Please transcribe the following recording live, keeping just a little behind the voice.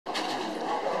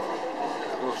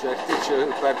certi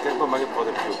perché ma che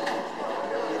fate più?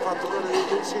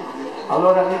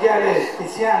 Allora Michele,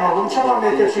 Tiziano, cominciamo a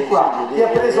metterci qua. Chi ha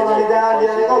preso la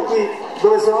medaglia, no, qui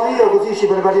dove sono io, così ci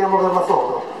prepariamo per la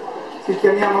foto. Ci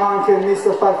chiamiamo anche il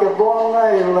Mr. Parker Bohn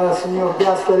e il signor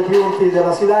Gaspari Piunti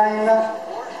della Sea-Line,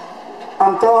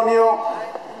 Antonio,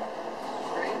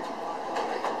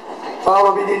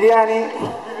 Paolo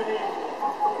Pidigliani.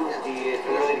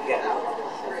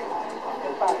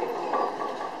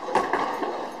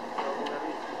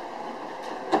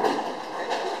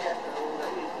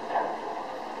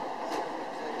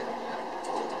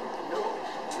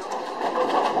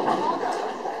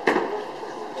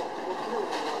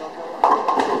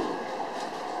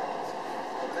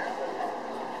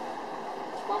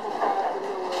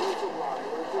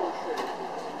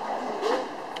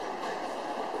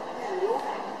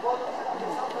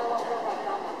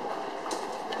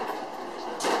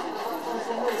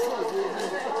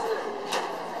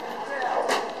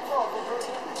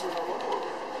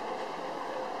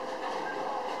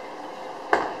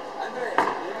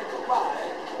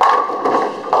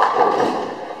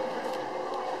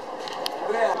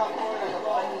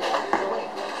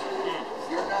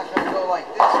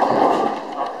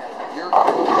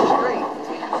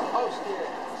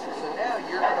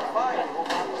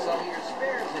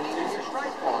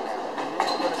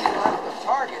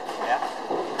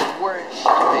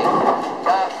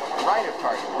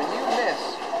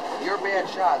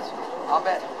 I'll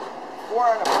bet 4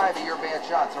 out of 5 of your bad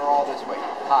shots are all this way,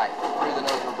 high, through the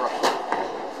nose of a brook.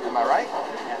 Am I right?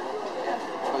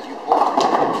 Because you pulled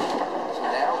through. So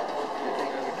now, you're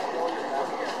taking your hand over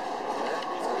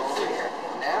here.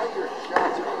 Now your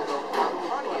shots are going to go out in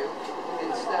front of you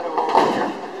instead of over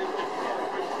here.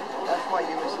 That's why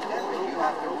you mistake it. You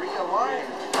have to realign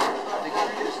to get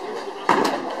used to it.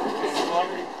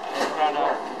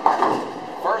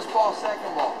 First ball,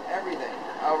 second ball, everything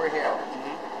over here.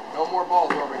 No more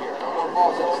balls over here. No more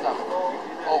balls in the stomach.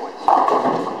 Always.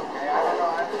 Okay, I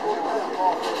have to put the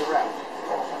ball through the ref.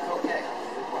 It's okay.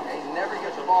 Okay, never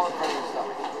get the ball in front of your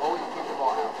stomach. Always keep the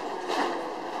ball out.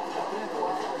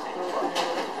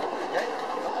 Okay?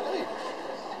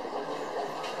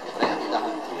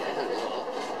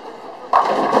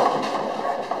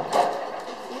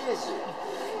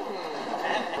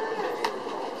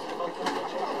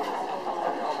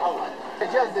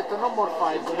 Già ho detto non more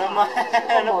 5, non more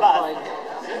 5.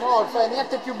 No, fai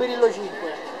niente più Berillo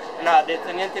 5. No, ha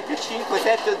detto niente più 5,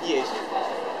 7 o 10.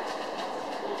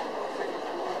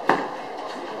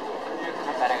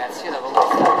 Vabbè ragazzi, io dopo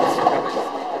questo ragazzi proprio di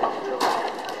smettere di giocare.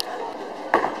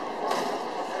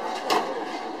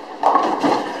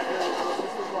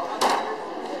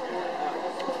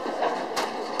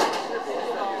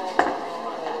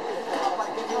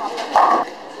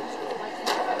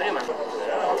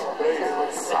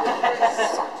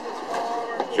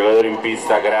 Giocatori in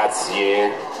pista,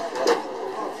 grazie.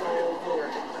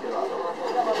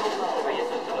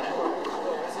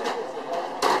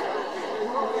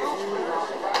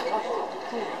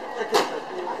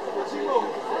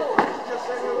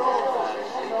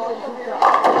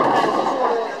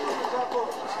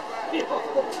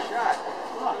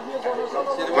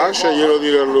 Lasciaglielo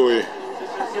dire a lui.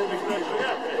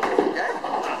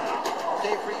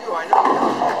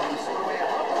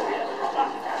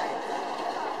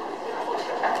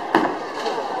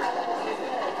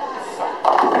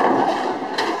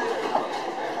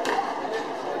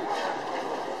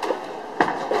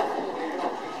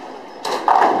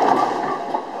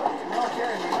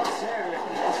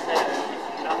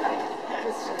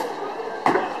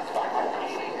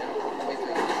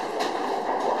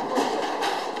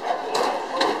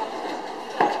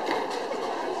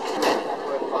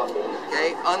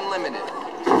 Unlimited.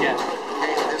 Yeah.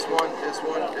 Okay, this one, this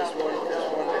one, this one, this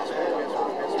one, this one, this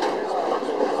one, this one,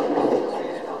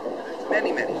 this one.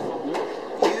 Many, many.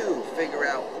 You figure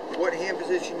out what hand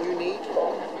position you need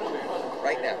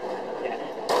right now. Yeah.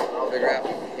 Figure out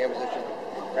hand position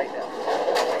right now.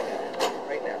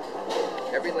 Right now.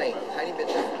 Every lane, tiny bit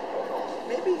different.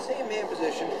 Maybe same hand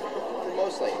position for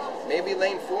most lanes. Maybe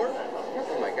lane 4.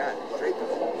 Oh my God, straight to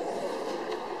the ball.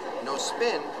 No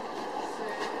spin.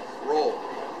 Roll.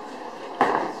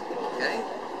 Okay?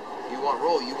 You want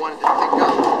roll, you want it to pick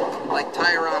up like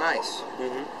tire on ice.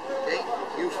 Okay?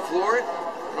 You floor it,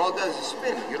 and all it does is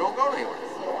spin. You don't go anywhere.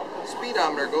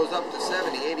 Speedometer goes up to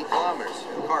 70, 80 kilometers.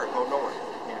 The car go nowhere.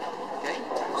 Okay?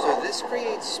 So this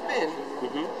creates spin.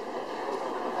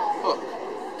 Hook.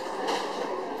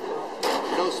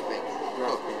 No spin.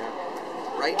 Hook.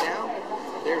 Right now,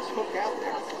 there's hook out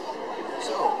there.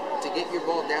 So, to get your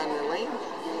ball down in the lane,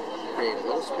 create a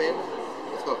little spin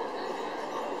with hook.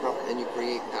 And you create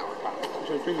create power.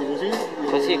 Cioè, quindi così...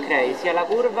 Così crei sia la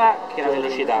curva che la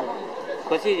velocità.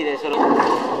 Così ti dai solo...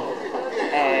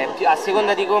 a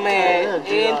seconda di come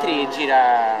entri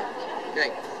gira...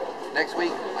 Okay, next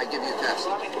week I give you a test.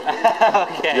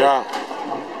 Ok. Yeah.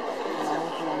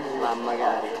 Ma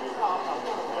magari.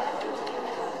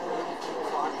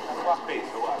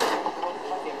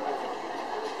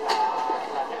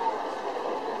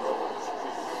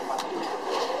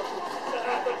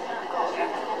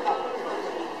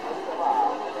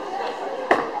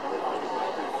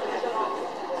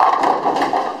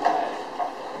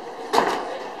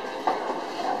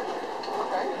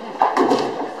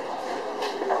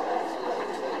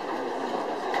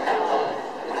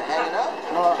 Hanging up?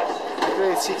 No, I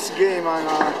played 6 games and...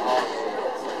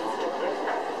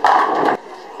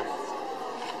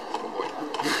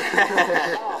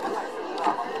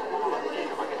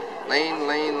 Lane,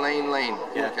 lane, lane, lane.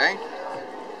 Yeah. Okay?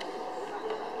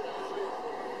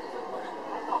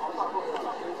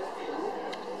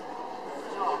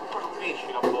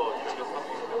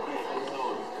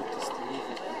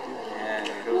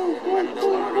 Quando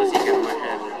uno rosica è un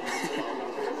macello.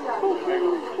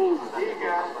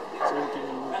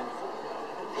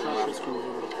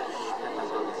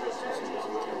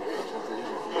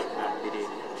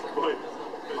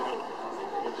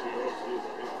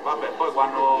 Vabbè, poi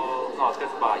quando... no, te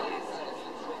sbagli.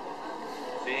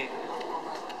 Sì.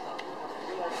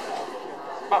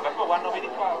 Vabbè, poi quando vedi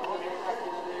qua...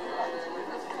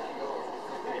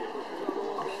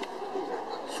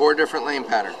 Four different lane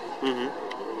patterns. Mm-hmm.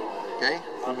 Okay?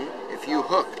 Mm-hmm. If you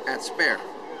hook at spare,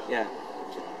 Yeah.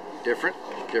 different,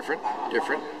 different,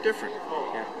 different, different.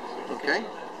 Yeah. Okay?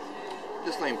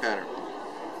 This lane pattern.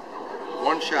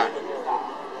 One shot.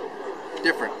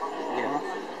 Different.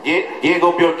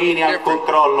 Diego Biolchini al Different.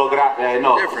 controllo,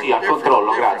 no, Different. sì, al different,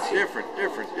 controllo, different, grazie. different,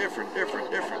 different, different, different,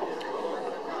 different.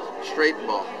 Straight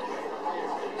ball.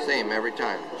 Same every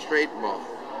time. Straight ball.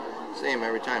 Same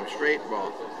every time. Straight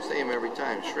ball. Same every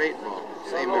time. Straight ball.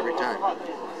 Same every time.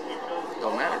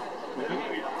 Don't matter.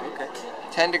 Okay.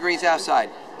 10 degrees outside.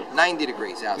 90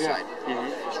 degrees outside.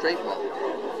 Mm-hmm. Straight ball.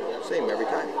 Same every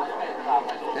time.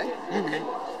 Okay?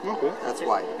 Okay. That's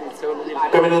why.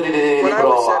 5 minuti di When I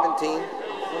was prova. 17,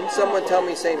 someone tell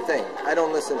me same thing. I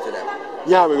don't listen to them.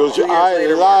 Yeah, because 2 years I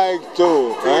later, like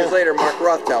to. 2 years later, Mark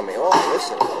Roth tell me, oh,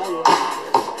 listen.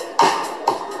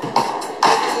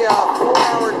 Maybe a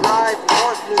 4-hour drive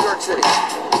north New York City.